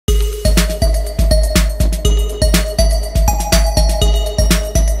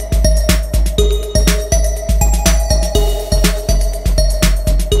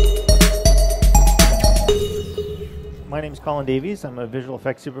Colin Davies. I'm a visual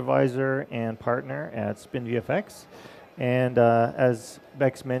effects supervisor and partner at Spin VFX. And as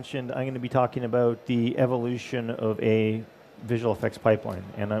Bex mentioned, I'm going to be talking about the evolution of a visual effects pipeline.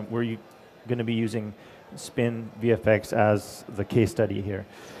 And we're going to be using Spin VFX as the case study here.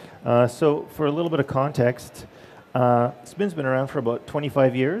 So for a little bit of context, Spin's been around for about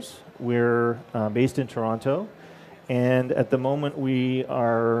 25 years. We're based in Toronto. And at the moment, we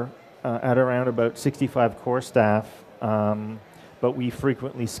are at around about 65 core staff, but we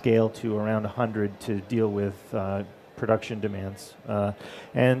frequently scale to around 100 to deal with production demands.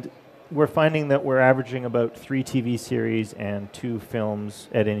 And we're finding that we're averaging about 3 TV series and 2 films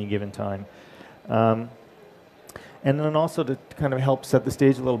at any given time. And then also to kind of help set the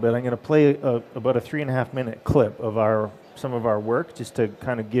stage a little bit, I'm going to play about a 3.5-minute clip of some of our work, just to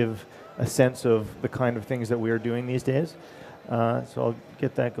kind of give a sense of the kind of things that we are doing these days. So I'll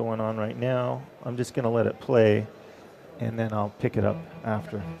get that going on right now. I'm just going to let it play, and then I'll pick it up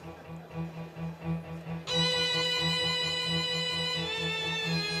after.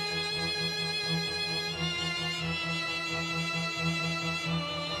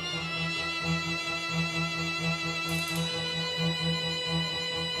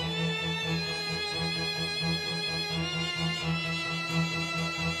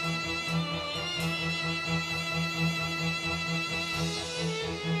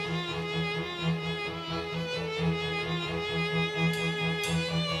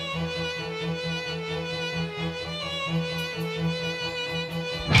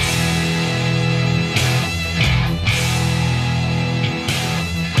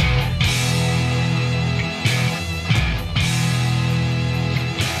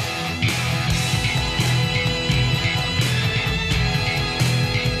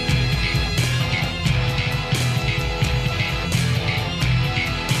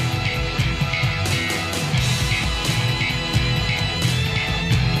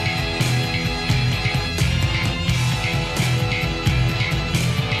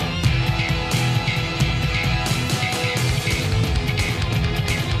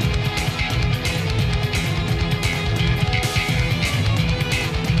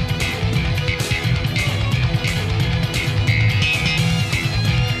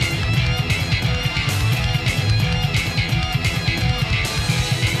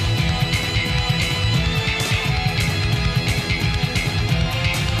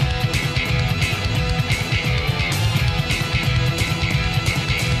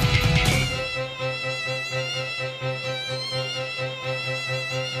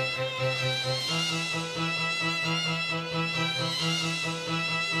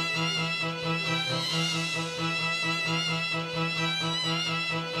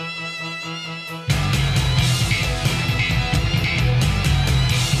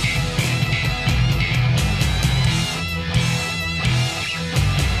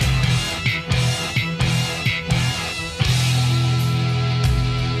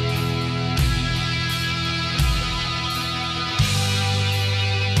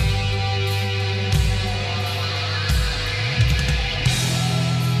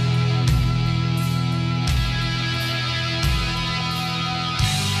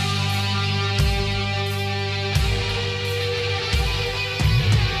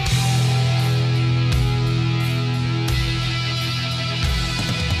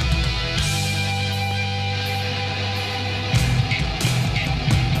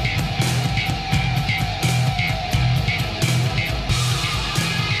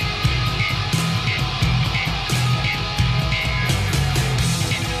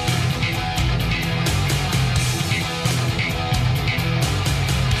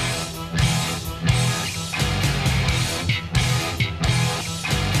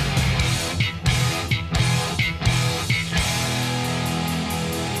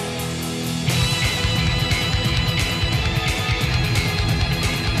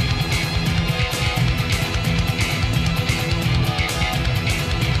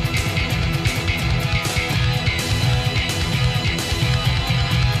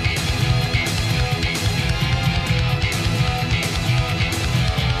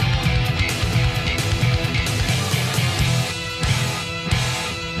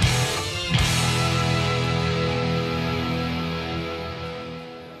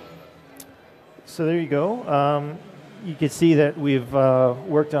 So there you go. You can see that we've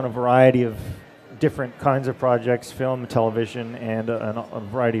worked on a variety of different kinds of projects, film, television, and a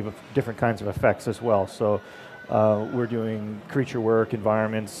variety of different kinds of effects as well. So we're doing creature work,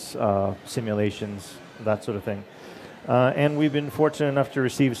 environments, simulations, that sort of thing. And we've been fortunate enough to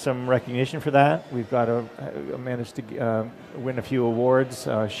receive some recognition for that. We've got managed to win a few awards,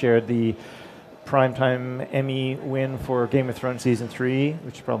 shared the primetime Emmy win for Game of Thrones Season 3,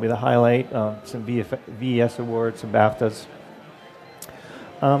 which is probably the highlight, some VES awards, some BAFTAs.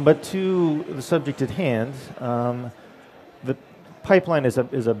 But to the subject at hand, the pipeline is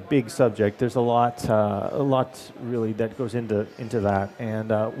a big subject. There's a lot really that goes into that,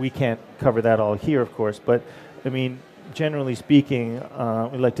 and we can't cover that all here, of course. But I mean, generally speaking,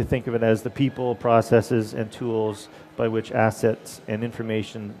 we like to think of it as the people, processes, and tools by which assets and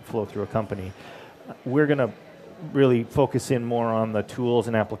information flow through a company. We're going to really focus in more on the tools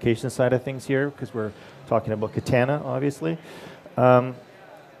and application side of things here, because we're talking about KATANA, obviously.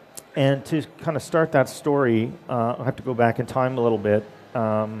 And to kind of start that story, I'll have to go back in time a little bit.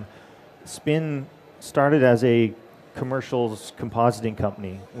 Spin started as a commercials compositing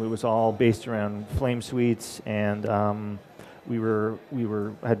company. It was all based around flame suites, and we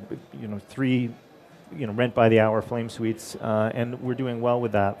had 3 rent by the hour flame suites, and we're doing well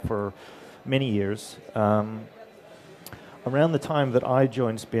with that for many years. Around the time that I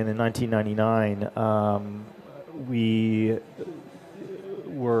joined Spin in 1999, we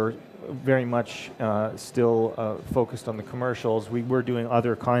were very much still focused on the commercials. We were doing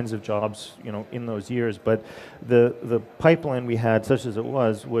other kinds of jobs, in those years, but the pipeline we had, such as it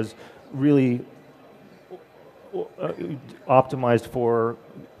was really optimized for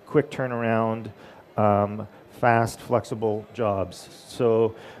quick turnaround, fast, flexible jobs.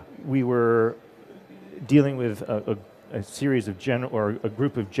 So we were dealing with a series of a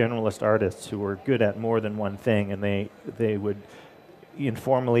group of generalist artists who were good at more than one thing, and they would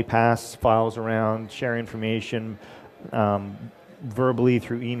informally pass files around, share information verbally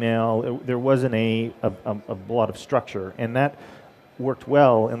through email. There wasn't a lot of structure, and that worked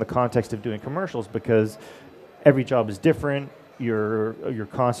well in the context of doing commercials because every job is different. You're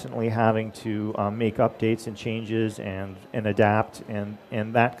constantly having to make updates and changes and adapt, and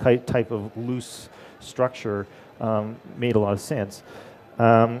that type of loose structure made a lot of sense.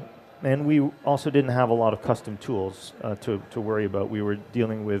 And we also didn't have a lot of custom tools to worry about. We were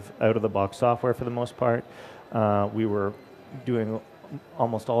dealing with out-of-the-box software for the most part. We were doing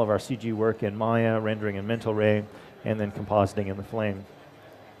almost all of our CG work in Maya, rendering in Mental Ray, and then compositing in the Flame.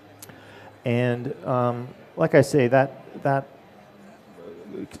 And like I say, that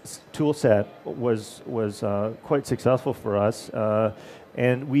tool set was quite successful for us.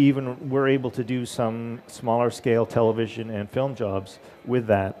 And we even were able to do some smaller scale television and film jobs with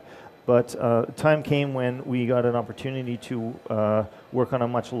that. But time came when we got an opportunity to work on a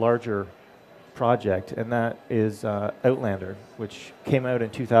much larger project, and that is Outlander, which came out in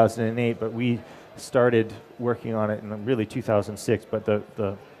 2008, but we started working on it in really 2006, but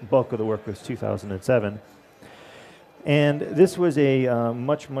the bulk of the work was 2007. And this was a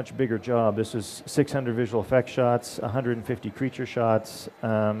much bigger job. This was 600 visual effects shots, 150 creature shots,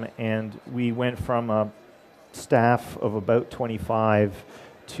 and we went from a staff of about 25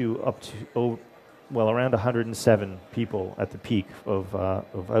 to up to around 107 people at the peak of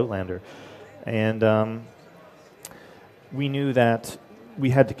Outlander. And we knew that we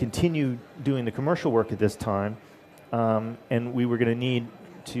had to continue doing the commercial work at this time, and we were going to need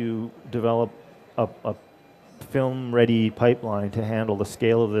to develop a film-ready pipeline to handle the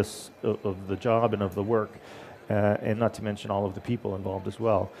scale of of the job and of the work, and not to mention all of the people involved as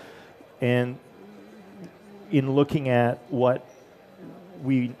well. And in looking at what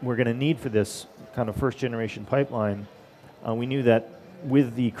we were going to need for this kind of first-generation pipeline, we knew that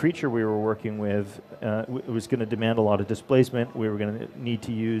with the creature we were working with, it was going to demand a lot of displacement. We were going to need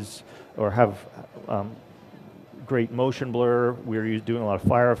to use or have great motion blur. We were doing a lot of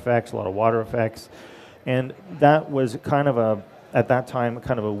fire effects, a lot of water effects. And that was kind of at that time,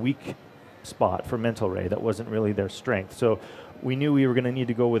 kind of a weak spot for Mental Ray. That wasn't really their strength. So we knew we were going to need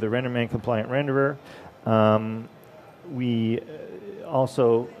to go with a RenderMan compliant renderer. We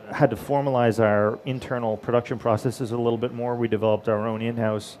also had to formalize our internal production processes a little bit more. We developed our own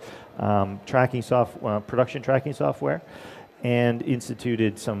in-house production tracking software, and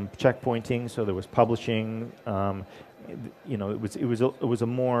instituted some checkpointing. So there was publishing. It was a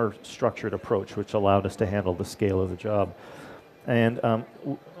more structured approach, which allowed us to handle the scale of the job. And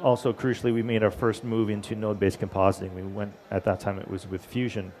also, crucially, we made our first move into node-based compositing. We went, at that time, it was with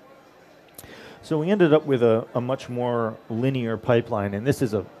Fusion. So we ended up with a much more linear pipeline, and this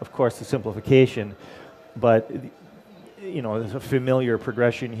is, of course, a simplification, but there's a familiar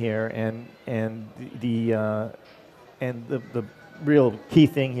progression here, and the real key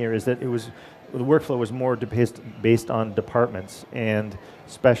thing here is that the workflow was more based on departments and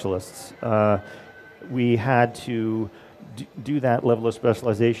specialists. We had to do that level of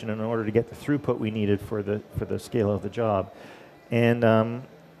specialization in order to get the throughput we needed for the scale of the job, and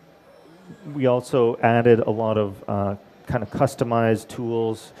we also added a lot of kind of customized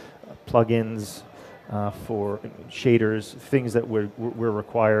tools, plugins for shaders, things that were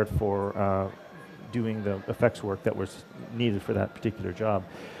required for doing the effects work that was needed for that particular job.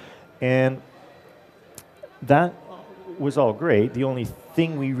 And that was all great. The only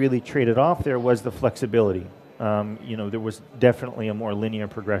thing we really traded off there was the flexibility. There was definitely a more linear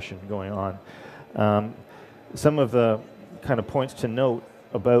progression going on. Some of the kind of points to note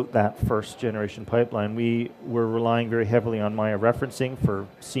about that first generation pipeline, we were relying very heavily on Maya referencing for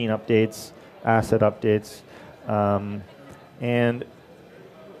scene updates, asset updates, and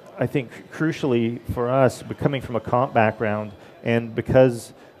I think crucially for us, coming from a comp background, and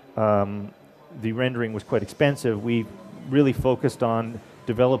because the rendering was quite expensive, we really focused on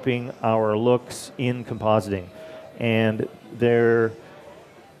developing our looks in compositing. And there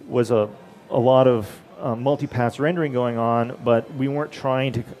was a lot of multi-pass rendering going on, but we weren't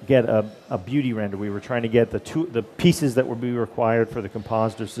trying to get a beauty render. We were trying to get the pieces that would be required for the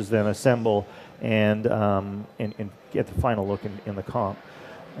compositors to then assemble and get the final look in the comp.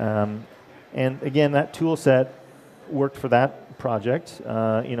 And again, that tool set worked for that project.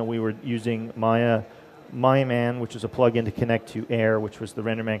 We were using Maya Man, which is a plugin to connect to Air, which was the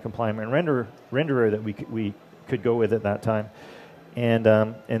RenderMan compliant renderer that we could go with at that time, and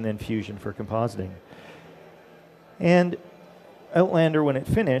then Fusion for compositing. And Outlander, when it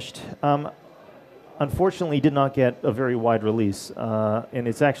finished, unfortunately did not get a very wide release, and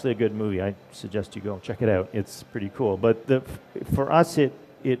it's actually a good movie. I suggest you go check it out. It's pretty cool. But for us,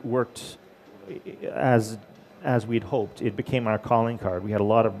 it worked as we'd hoped. It became our calling card. We had a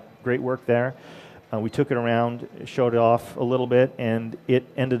lot of great work there. We took it around, showed it off a little bit, and it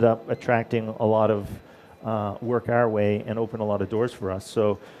ended up attracting a lot of work our way and opened a lot of doors for us.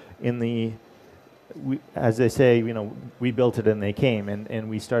 So as they say, we built it and they came, and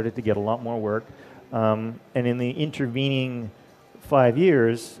we started to get a lot more work. And in the intervening 5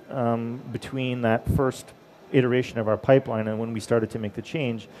 years between that first iteration of our pipeline and when we started to make the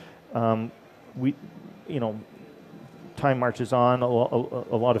change, time marches on.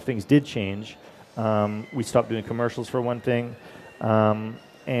 A lot of things did change. We stopped doing commercials for one thing,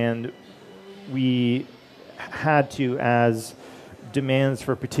 and we had to, as demands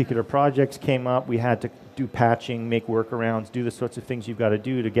for particular projects came up, we had to do patching, make workarounds, do the sorts of things you've got to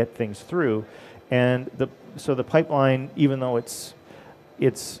do to get things through. And so the pipeline, even though its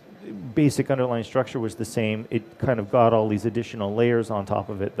basic underlying structure was the same, it kind of got all these additional layers on top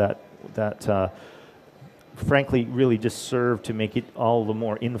of it that frankly really just served to make it all the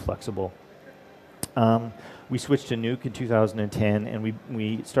more inflexible. We switched to Nuke in 2010, and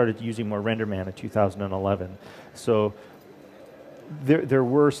we started using more RenderMan in 2011. So there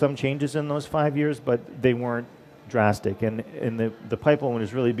were some changes in those 5 years, but they weren't drastic. And the pipeline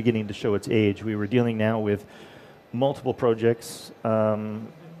was really beginning to show its age. We were dealing now with multiple projects.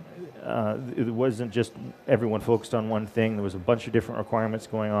 It wasn't just everyone focused on one thing. There was a bunch of different requirements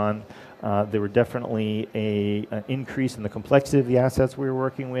going on. There were definitely an increase in the complexity of the assets we were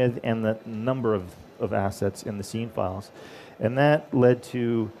working with and the number of assets in the scene files. And that led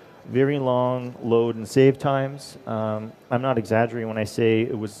to very long load and save times. I'm not exaggerating when I say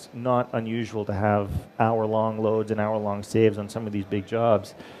it was not unusual to have hour-long loads and hour-long saves on some of these big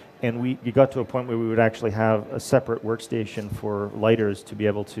jobs. And we got to a point where we would actually have a separate workstation for lighters to be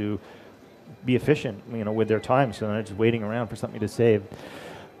able to be efficient, with their time, so they're not just waiting around for something to save.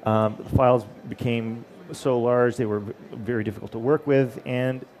 The files became so large, they were very difficult to work with,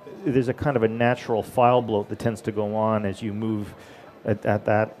 and there's a kind of a natural file bloat that tends to go on as you move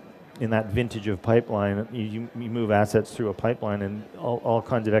in that vintage of pipeline. You move assets through a pipeline, and all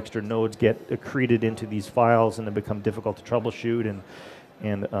kinds of extra nodes get accreted into these files, and they become difficult to troubleshoot and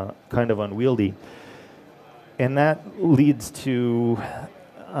kind of unwieldy. And that leads to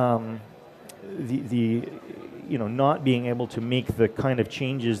not being able to make the kind of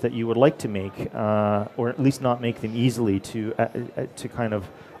changes that you would like to make, or at least not make them easily to kind of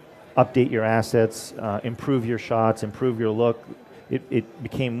update your assets, improve your shots, improve your look. It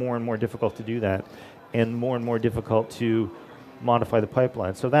became more and more difficult to do that, and more difficult to modify the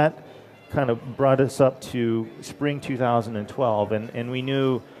pipeline. So that kind of brought us up to spring 2012, and we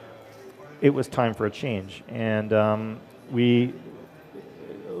knew it was time for a change. And we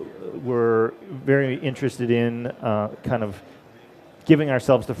were very interested in kind of giving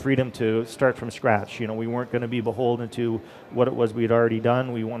ourselves the freedom to start from scratch. We weren't going to be beholden to what it was we'd already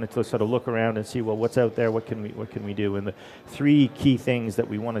done. We wanted to sort of look around and see, well, what's out there? What can we do? And the three key things that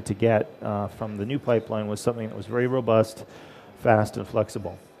we wanted to get from the new pipeline was something that was very robust, fast, and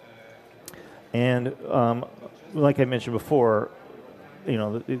flexible. And like I mentioned before,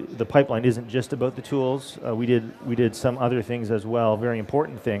 the pipeline isn't just about the tools. We did some other things as well, very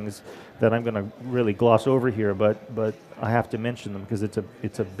important things that I'm going to really gloss over here, but I have to mention them because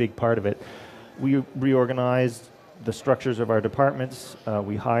it's a big part of it. We reorganized the structures of our departments.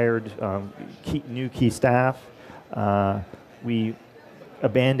 We hired new key staff. We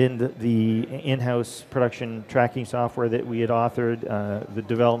abandoned the in-house production tracking software that we had authored. The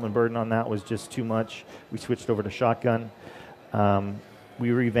development burden on that was just too much. We switched over to Shotgun. We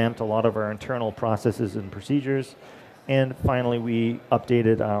revamped a lot of our internal processes and procedures. And finally, we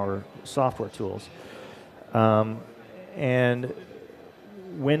updated our software tools. And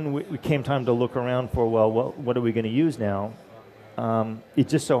when we came time to look around for, well, what are we going to use now? It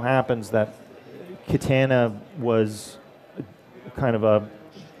just so happens that KATANA was kind of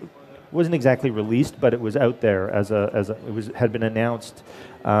wasn't exactly released, but it was out there had been announced,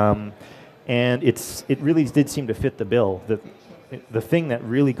 and it really did seem to fit the bill. The thing that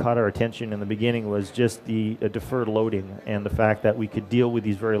really caught our attention in the beginning was just the deferred loading and the fact that we could deal with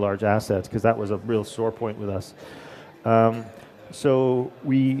these very large assets, because that was a real sore point with us. So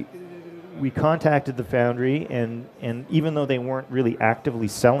we contacted the Foundry, and even though they weren't really actively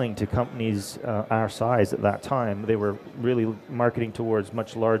selling to companies our size at that time, they were really marketing towards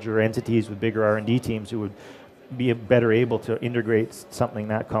much larger entities with bigger R&D teams who would be better able to integrate something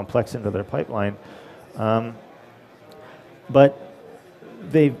that complex into their pipeline. But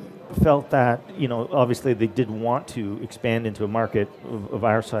they felt that, obviously they did want to expand into a market of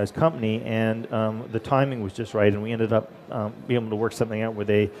our size company, and the timing was just right, and we ended up being able to work something out where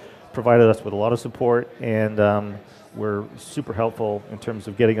they provided us with a lot of support and were super helpful in terms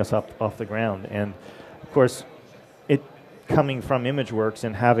of getting us up off the ground. And of course, it coming from ImageWorks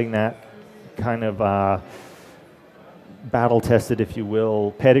and having that kind of battle-tested, if you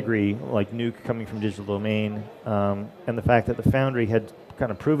will, pedigree, like Nuke coming from Digital Domain, and the fact that the Foundry had kind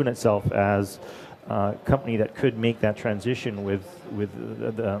of proven itself as a company that could make that transition with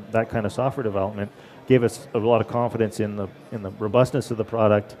that kind of software development, gave us a lot of confidence in the robustness of the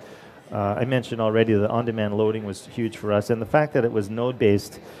product. I mentioned already the on-demand loading was huge for us, and the fact that it was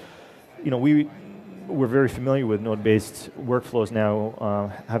node-based. We're very familiar with node-based workflows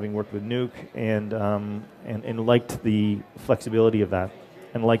now, having worked with Nuke, and liked the flexibility of that,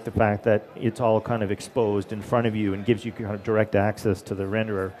 and liked the fact that it's all kind of exposed in front of you and gives you kind of direct access to the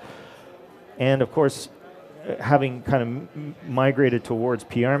renderer. And of course, having kind of migrated towards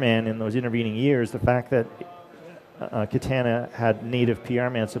PRMan in those intervening years, the fact that KATANA had native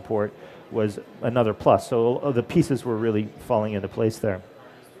PRMan support was another plus. So the pieces were really falling into place there.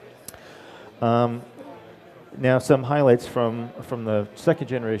 Now, some highlights from the second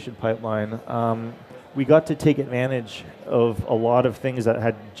generation pipeline. We got to take advantage of a lot of things that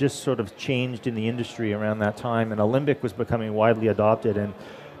had just sort of changed in the industry around that time, and Alembic was becoming widely adopted, and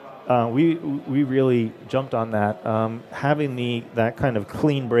we really jumped on that. Having that kind of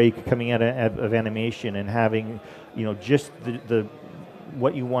clean break coming out of animation, and having just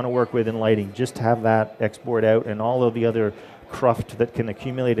what you want to work with in lighting, just have that export out, and all of the other cruft that can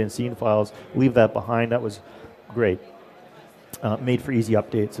accumulate in scene files, leave that behind. That was great. Made for easy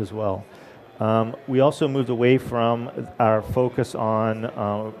updates as well. We also moved away from our focus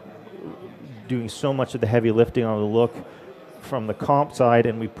on doing so much of the heavy lifting on the look from the comp side,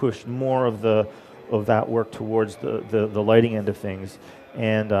 and we pushed more of that work towards the lighting end of things.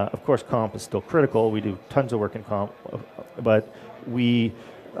 And of course, comp is still critical. We do tons of work in comp, but we're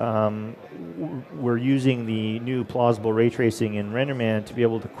using the new plausible ray tracing in RenderMan to be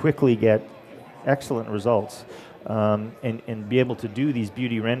able to quickly get excellent results, and be able to do these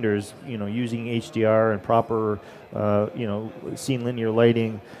beauty renders, using HDR and proper, scene linear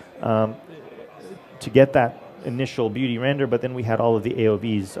lighting, to get that initial beauty render. But then we had all of the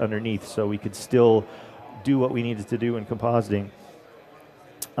AOVs underneath, so we could still do what we needed to do in compositing.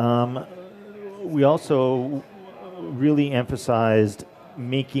 We also really emphasized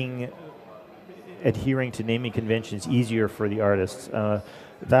adhering to naming conventions easier for the artists.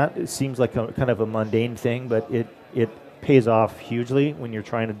 That seems like kind of a mundane thing, but it pays off hugely when you're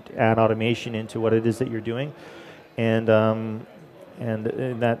trying to add automation into what it is that you're doing, and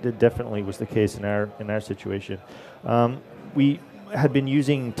that definitely was the case in our situation. We had been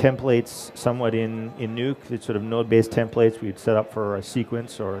using templates somewhat in Nuke, it's sort of node-based templates we'd set up for a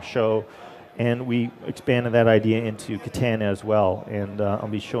sequence or a show, and we expanded that idea into KATANA as well, and I'll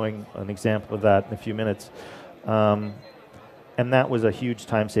be showing an example of that in a few minutes. And that was a huge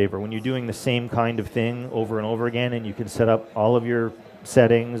time saver. When you're doing the same kind of thing over and over again, and you can set up all of your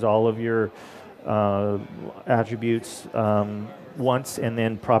settings, all of your attributes once, and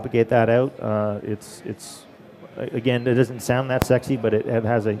then propagate that out, it's again, it doesn't sound that sexy, but it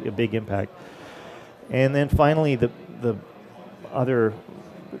has a big impact. And then finally, the other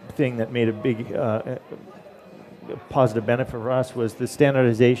thing that made a big positive benefit for us was the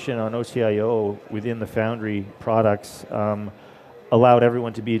standardization on OCIO within the Foundry products allowed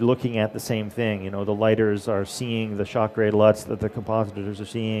everyone to be looking at the same thing. You know, the lighters are seeing the shock grade LUTs that the compositors are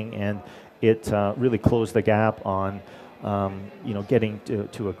seeing, and it really closed the gap on you know, getting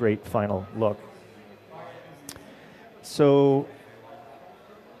to a great final look. So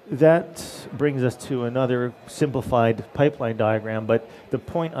that brings us to another simplified pipeline diagram, but the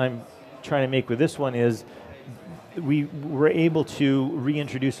point I'm trying to make with this one is we were able to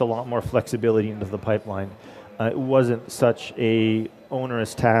reintroduce a lot more flexibility into the pipeline. It wasn't such a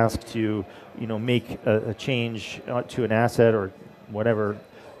onerous task to, you know, make a change to an asset or whatever,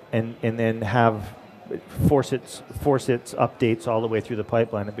 and then have force its updates all the way through the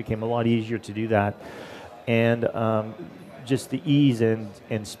pipeline. It became a lot easier to do that, and just the ease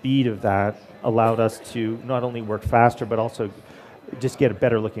and speed of that allowed us to not only work faster, but also just get a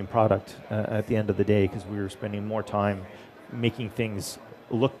better looking product at the end of the day, because we were spending more time making things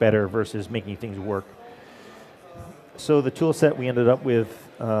look better versus making things work. So the tool set we ended up with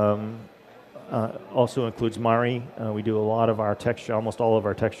also includes Mari. We do a lot of our texture, almost all of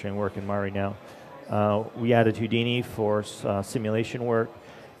our texturing work in Mari now. We added Houdini for simulation work,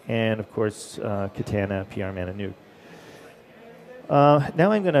 and of course KATANA, PRman, and Nuke.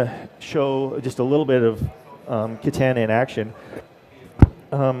 Now I'm going to show just a little bit of KATANA in action.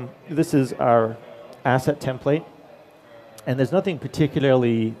 This is our asset template, and there's nothing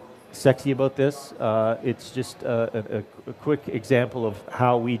particularly sexy about this. It's just a quick example of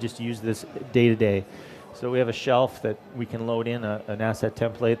how we just use this day to day. So we have a shelf that we can load in an asset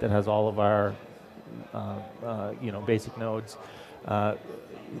template that has all of our you know, basic nodes.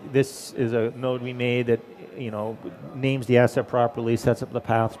 This is a node we made that, you know, names the asset properly, sets up the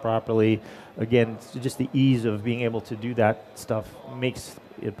paths properly. Again, just the ease of being able to do that stuff makes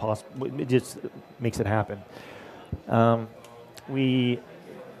it possible. It just makes it happen. We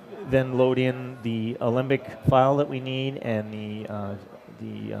then load in the Alembic file that we need and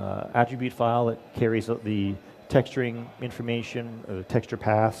the attribute file that carries the texturing information, the texture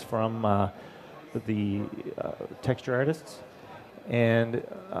paths from the texture artists, and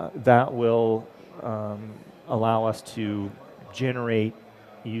that will allow us to generate,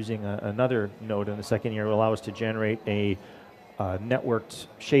 using another node in the second year, will allow us to generate a networked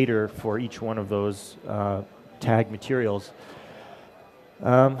shader for each one of those tag materials.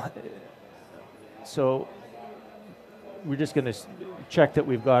 So we're just going to check that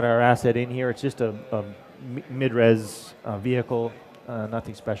we've got our asset in here. It's just a mid-res vehicle,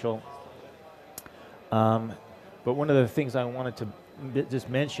 nothing special. But one of the things I wanted to just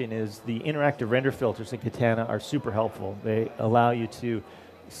mention is the interactive render filters in KATANA are super helpful. They allow you to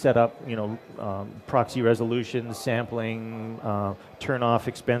set up, you know, proxy resolutions, sampling, turn off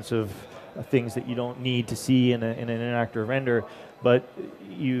expensive things that you don't need to see in an interactive render, but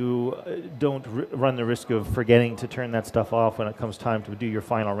you don't run the risk of forgetting to turn that stuff off when it comes time to do your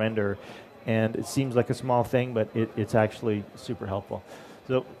final render. And it seems like a small thing, but it's actually super helpful.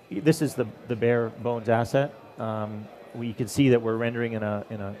 So this is the bare bones asset. We can see that we're rendering in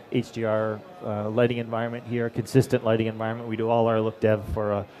a HDR lighting environment here, consistent lighting environment. We do all our look dev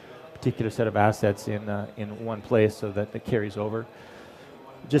for a particular set of assets in one place, so that it carries over.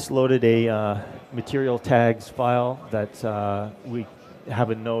 Just loaded a material tags file that we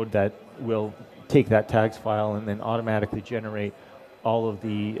have a node that will take that tags file and then automatically generate all of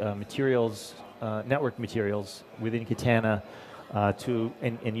the materials, network materials within KATANA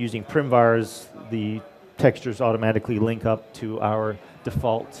and using primvars, the textures automatically link up to our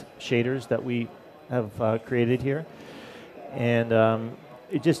default shaders that we have created here. And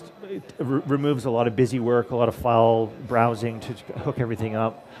it removes a lot of busy work, a lot of file browsing to hook everything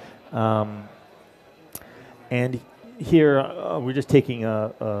up. And here we're just taking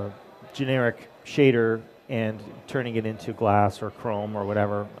a generic shader and turning it into glass or chrome or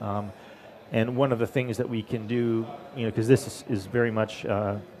whatever. And one of the things that we can do, you know, because this is very much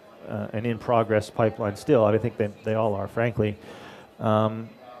an in-progress pipeline still, I think they all are, frankly.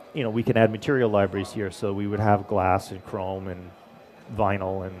 You know, we can add material libraries here, so we would have glass and chrome and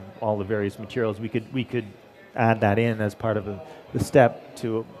vinyl and all the various materials. We could add that in as part of the step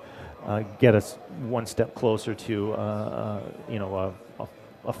to get us one step closer to you know,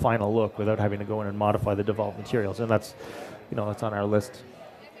 a final look without having to go in and modify the default materials, and that's, you know, that's on our list.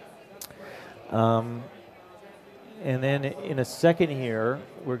 And then in a second here,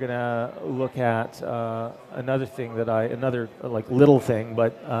 we're going to look at another thing that another like little thing,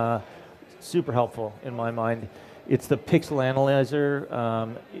 but super helpful in my mind. It's the pixel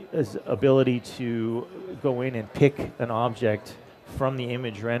analyzer, is ability to go in and pick an object from the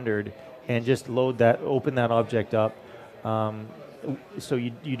image rendered and just load that, open that object up. So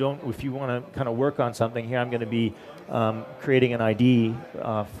you don't, if you want to kind of work on something here, I'm going to be creating an ID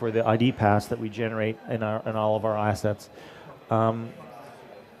for the ID pass that we generate in all of our assets.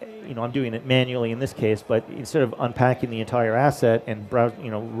 I'm doing it manually in this case, but instead of unpacking the entire asset and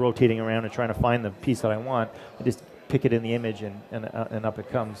rotating around and trying to find the piece that I want, I just pick it in the image and up it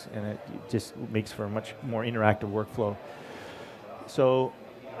comes, and it just makes for a much more interactive workflow. So,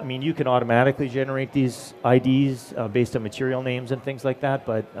 I mean, you can automatically generate these IDs based on material names and things like that,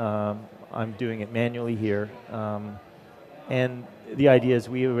 but I'm doing it manually here. And the idea is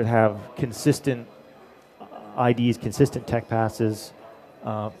we would have consistent IDs, consistent tech passes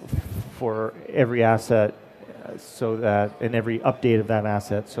for every asset, so that, and every update of that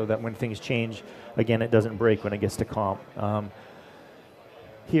asset, so that when things change, again, it doesn't break when it gets to comp.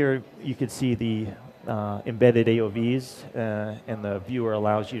 Here you can see the embedded AOVs, and the viewer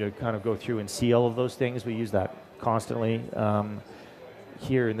allows you to kind of go through and see all of those things. We use that constantly.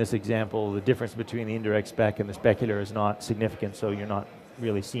 Here in this example, the difference between the indirect spec and the specular is not significant, so you're not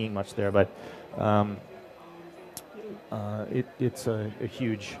really seeing much there, but it's a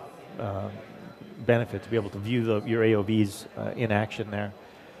huge benefit to be able to view your AOVs in action there.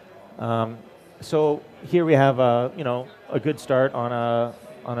 So here we have a good start on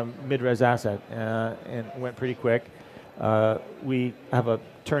a mid-res asset, and it went pretty quick. We have a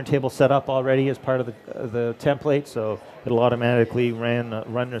turntable set up already as part of the template, so it'll automatically run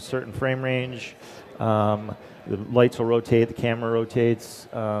a certain frame range. The lights will rotate, the camera rotates,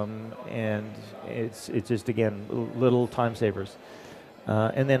 and it's just, again, little time savers.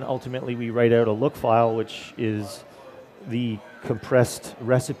 And then ultimately we write out a look file, which is the compressed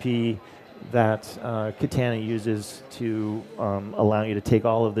recipe that Katana uses to allow you to take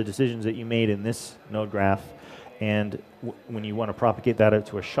all of the decisions that you made in this node graph, and when you want to propagate that out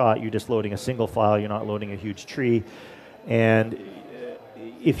to a shot, you're just loading a single file, you're not loading a huge tree. And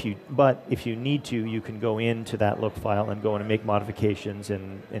if you need to, you can go into that look file and go in and make modifications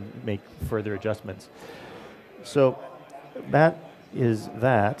and make further adjustments. So that is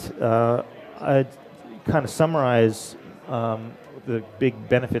that. I'd kind of summarize the big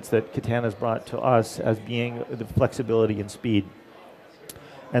benefits that Katana's brought to us as being the flexibility and speed.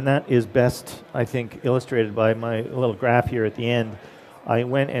 And that is best, I think, illustrated by my little graph here at the end. I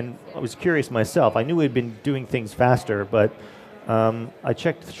went and I was curious myself. I knew we'd been doing things faster, but I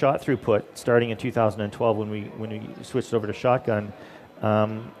checked the shot throughput starting in 2012 when we switched over to shotgun.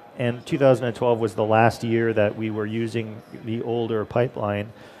 And 2012 was the last year that we were using the older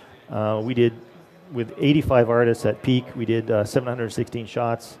pipeline. We did, with 85 artists at peak, we did 716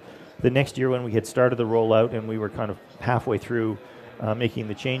 shots. The next year when we had started the rollout and we were kind of halfway through making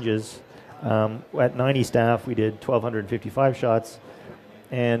the changes, at 90 staff we did 1,255 shots.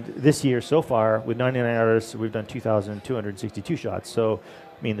 And this year so far, with 99 artists, we've done 2,262 shots. So,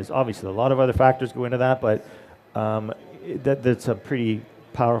 I mean, there's obviously a lot of other factors go into that, but that's a pretty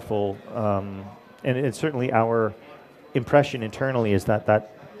powerful, and it's certainly our impression internally is that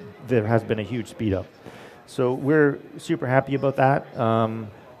there has been a huge speed up. So we're super happy about that,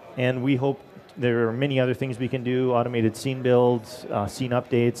 and we hope there are many other things we can do, automated scene builds, scene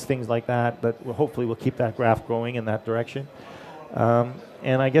updates, things like that, but hopefully we'll keep that graph growing in that direction.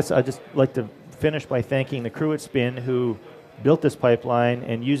 And I guess I'd just like to finish by thanking the crew at Spin who built this pipeline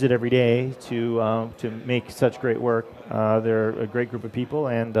and use it every day to make such great work. They're a great group of people,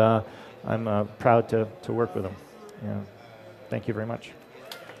 and I'm proud to work with them. Yeah. Thank you very much.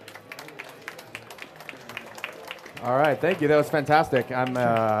 All right, thank you. That was fantastic. I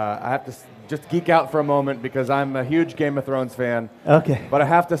have to just geek out for a moment because I'm a huge Game of Thrones fan. Okay. But I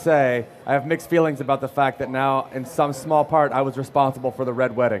have to say, I have mixed feelings about the fact that now, in some small part, I was responsible for the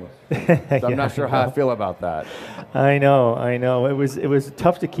Red Wedding. So I'm not sure how I feel about that. I know. It was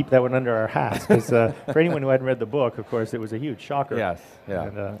tough to keep that one under our hats because for anyone who hadn't read the book, of course, it was a huge shocker. Yes. Yeah.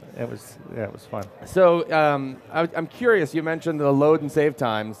 And it was fun. So I'm curious. You mentioned the load and save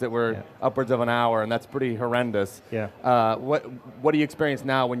times that were upwards of an hour, and that's pretty horrendous. Yeah. What do you experience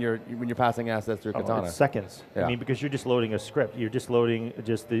now when you're passing assets through Katana? It's seconds. Yeah. I mean, because you're just loading a script. You're just loading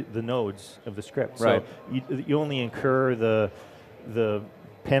just the nodes of the script. Right. So you only incur the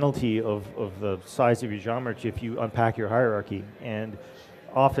penalty of the size of your geometry if you unpack your hierarchy. And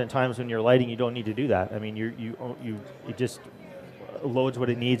oftentimes when you're lighting, you don't need to do that. I mean, it just loads what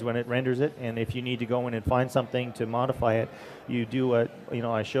it needs when it renders it. And if you need to go in and find something to modify it, you do what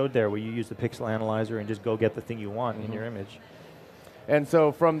I showed there, where you use the pixel analyzer and just go get the thing you want in your image. And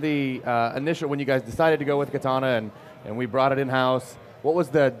so from the initial, when you guys decided to go with Katana and we brought it in-house, what was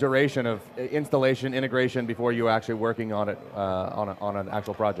the duration of installation, integration before you were actually working on it on an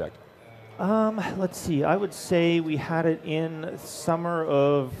actual project? Let's see, I would say we had it in summer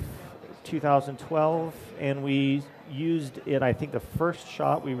of 2012, and we used it, I think the first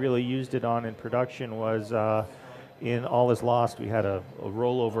shot we really used it on in production was in All Is Lost. We had a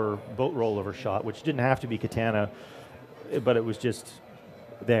rollover, boat rollover shot, which didn't have to be Katana, but it was just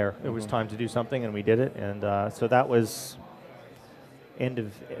there. It was time to do something, and we did it. And so that was end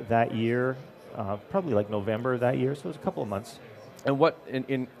of that year, probably like November of that year, so it was a couple of months. And what,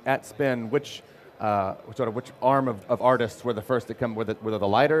 at Spin, which arm of artists were the first to come, were the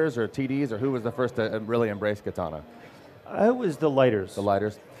lighters or TDs, or who was the first to really embrace Katana? It was the lighters. The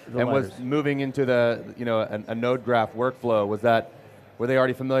lighters. The lighters. Was moving into the, a node graph workflow, were they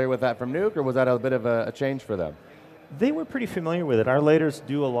already familiar with that from Nuke, or was that a bit of a change for them? They were pretty familiar with it. Our lighters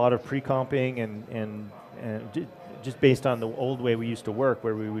do a lot of pre-comping and just based on the old way we used to work,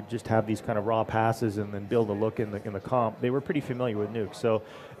 where we would just have these kind of raw passes and then build a look in the comp. They were pretty familiar with Nuke, so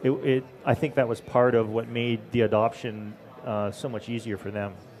I think that was part of what made the adoption so much easier for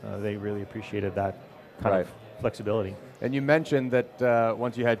them. They really appreciated that kind of flexibility. And you mentioned that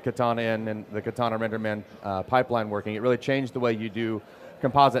once you had Katana in and the Katana RenderMan pipeline working, it really changed the way you do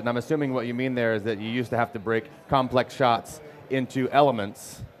composite. And I'm assuming what you mean there is that you used to have to break complex shots into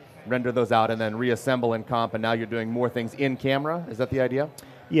elements, render those out, and then reassemble in comp, and now you're doing more things in camera. Is that the idea?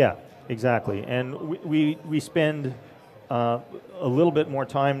 Yeah, exactly. And we spend a little bit more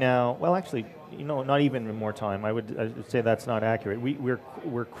time now. Well, actually, not even more time. I would say that's not accurate.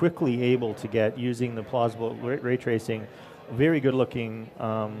 We're quickly able to get, using the plausible ray tracing, very good looking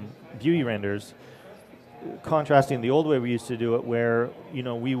beauty renders, contrasting the old way we used to do it, where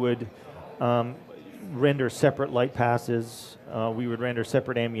we would render separate light passes, we would render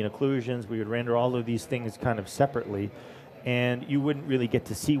separate ambient occlusions, we would render all of these things kind of separately, and you wouldn't really get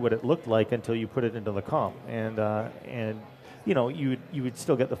to see what it looked like until you put it into the comp. And you would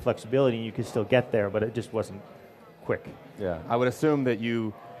still get the flexibility, and you could still get there, but it just wasn't quick. Yeah, I would assume that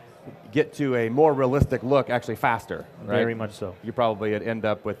you get to a more realistic look actually faster, right? Very much so. You probably end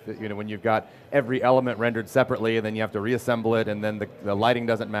up with, when you've got every element rendered separately, and then you have to reassemble it, and then the lighting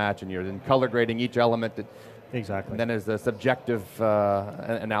doesn't match, and you're then color grading each element. Exactly. And then there's the subjective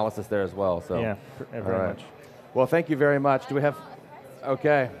analysis there as well. So yeah, very much. Well, thank you very much. Do we have?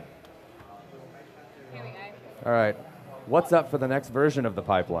 Okay. Here we go. All right. What's up for the next version of the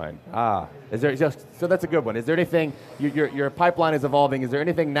pipeline? Is there so that's a good one. Is there anything, your pipeline is evolving, is there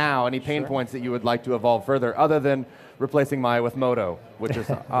anything now, any pain points that you would like to evolve further, other than replacing Maya with Moto, which is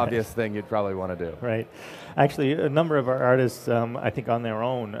an obvious thing you'd probably want to do? Right. Actually, a number of our artists, I think on their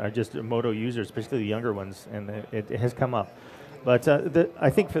own, are just Moto users, especially the younger ones, and it has come up. But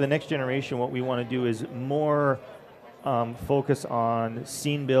I think for the next generation, what we want to do is more focus on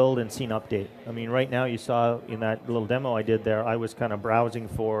scene build and scene update. I mean, right now you saw in that little demo I did there, I was kind of browsing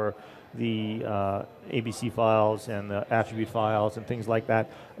for the ABC files and the attribute files and things like that.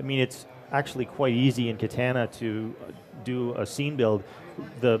 I mean, it's actually quite easy in Katana to do a scene build.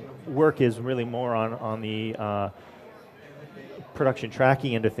 The work is really more on the production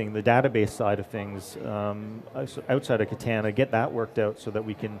tracking end of things, the database side of things, outside of Katana, get that worked out so that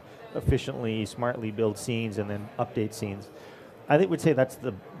we can efficiently, smartly build scenes and then update scenes. I think would say that's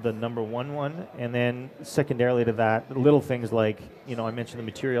the number one, and then secondarily to that, little things like, I mentioned the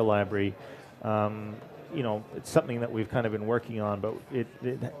material library. It's something that we've kind of been working on, but we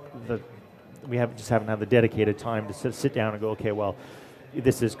just haven't had the dedicated time to sit down and go, okay, well,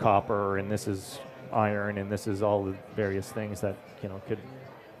 this is copper and this is iron and this is all the various things that could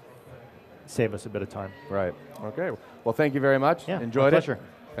save us a bit of time. Right. Okay. Well, thank you very much. Yeah, enjoyed my pleasure. it.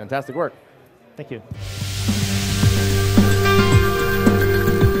 Fantastic work. Thank you.